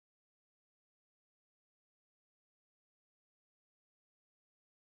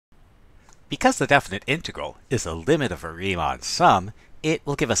Because the definite integral is the limit of a Riemann sum, it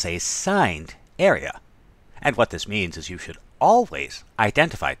will give us a signed area. And what this means is you should always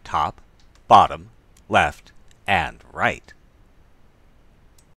identify top, bottom, left, and right.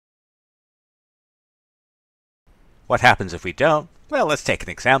 What happens if we don't? Well, let's take an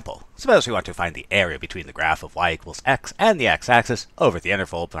example. Suppose we want to find the area between the graph of y equals x and the x-axis over the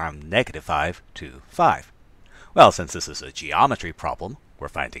interval from -5 to 5. Well, since this is a geometry problem, we're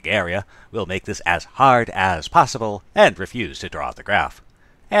finding area, we'll make this as hard as possible and refuse to draw the graph.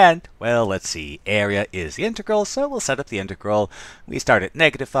 And, well, let's see, area is the integral, so we'll set up the integral. We start at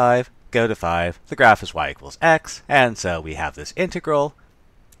 -5, go to 5, the graph is y equals x, and so we have this integral.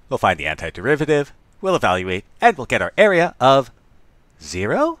 We'll find the antiderivative, we'll evaluate, and we'll get our area of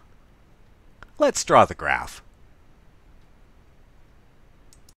 0? Let's draw the graph.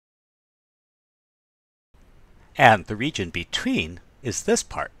 And the region between is this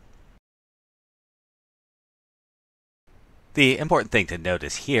part. The important thing to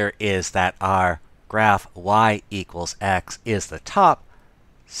notice here is that our graph y equals x is the top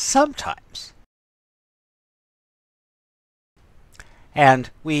sometimes.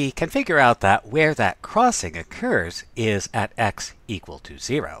 And we can figure out that where that crossing occurs is at x equal to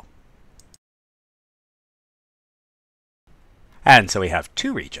 0. And so we have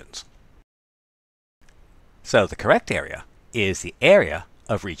two regions. So the correct area is the area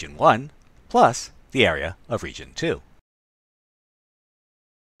of region 1 plus the area of region 2.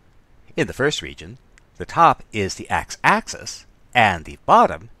 In the first region, the top is the x-axis and the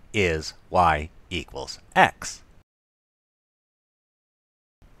bottom is y equals x.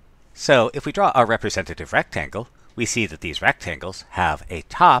 So if we draw our representative rectangle, we see that these rectangles have a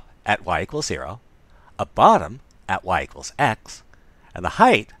top at y equals 0, a bottom at y equals x, and the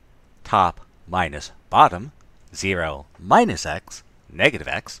height, top minus bottom, 0 minus x, negative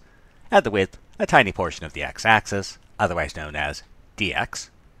x, and the width, a tiny portion of the x-axis, otherwise known as dx.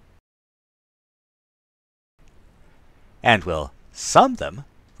 And we'll sum them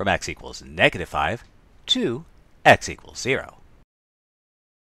from x equals -5 to x equals 0.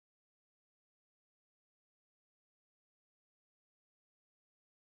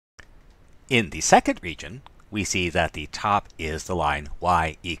 In the second region, we see that the top is the line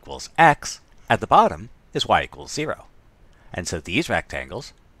y equals x, and the bottom is y equals 0. And so these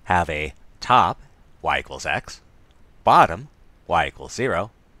rectangles have a top y equals x, bottom y equals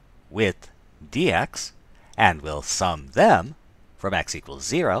 0, width dx, and we'll sum them from x equals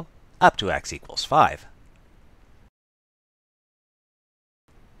 0 up to x equals 5.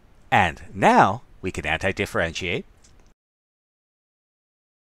 And now we can antidifferentiate.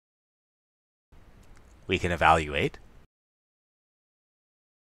 We can evaluate.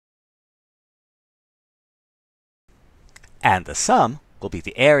 And the sum will be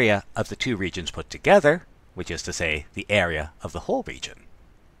the area of the two regions put together, which is to say the area of the whole region.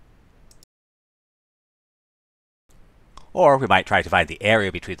 Or we might try to find the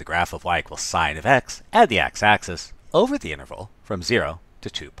area between the graph of y equals sine of x and the x-axis over the interval from 0 to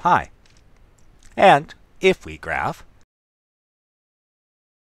 2 pi. And if we graph,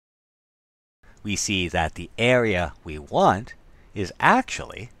 we see that the area we want is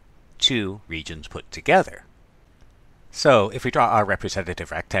actually two regions put together. So if we draw our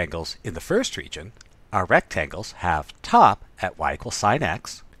representative rectangles in the first region, our rectangles have top at y equals sine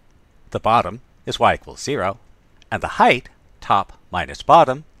x, the bottom is y equals 0, and the height, top minus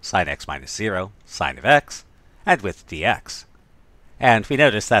bottom, sine x minus 0, sine of x, and width dx. And we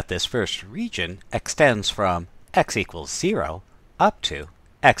notice that this first region extends from x equals 0 up to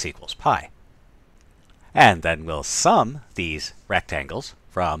x equals pi. And then we'll sum these rectangles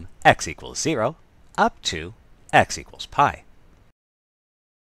from x equals 0 up to x equals pi.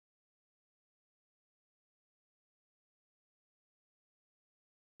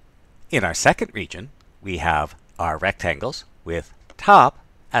 In our second region, we have our rectangles with top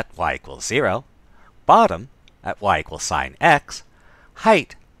at y equals 0, bottom at y equals sine x,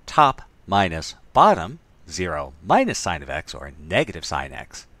 height top minus bottom, 0 minus sine of x or negative sine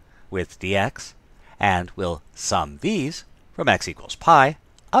x, width dx, and we'll sum these from x equals pi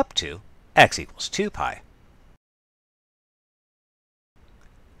up to x equals 2 pi.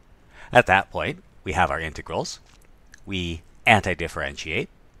 At that point, we have our integrals. We antidifferentiate.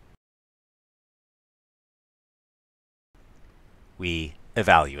 We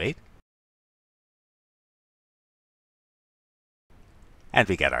evaluate. And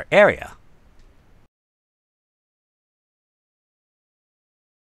we get our area.